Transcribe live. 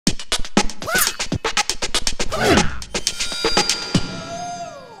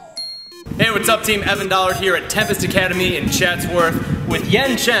what's up team? Evan Dollard here at Tempest Academy in Chatsworth with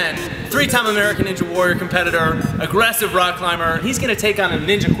Chen, three-time American Ninja Warrior competitor, aggressive rock climber. He's gonna take on a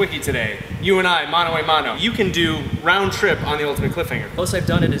Ninja Quickie today. You and I, mano a mano. You can do round trip on the Ultimate Cliffhanger. Most I've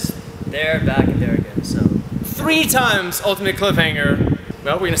done it is there, back, and there again, so. 3 times Ultimate Cliffhanger.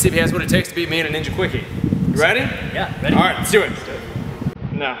 Well, we're gonna see if he has what it takes to beat me in a Ninja Quickie. You ready? Yeah, ready. All right, let's do it.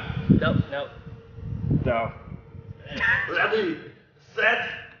 No. Nope, nope. No. Ready, set,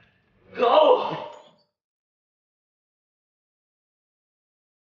 go!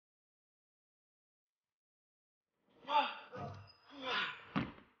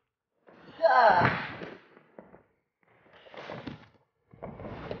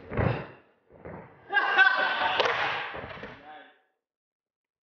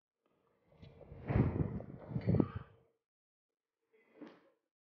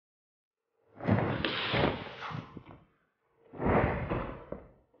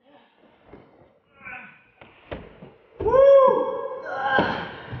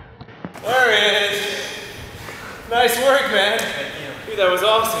 There he is. Nice work, man. Dude, that was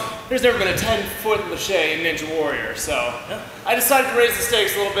awesome. There's never been a 10-foot lache in Ninja Warrior, so I decided to raise the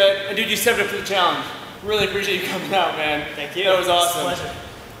stakes a little bit, and dude, you stepped up to the challenge. Really appreciate you coming out, man. Thank you. That was awesome. It's a pleasure.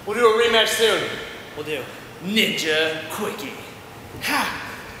 We'll do a rematch soon. We'll do. Ninja Quickie. Ha!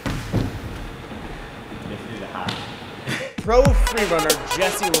 Pro freerunner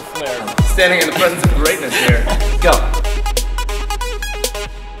Jesse LaFleur. Standing in the presence of greatness here. Go.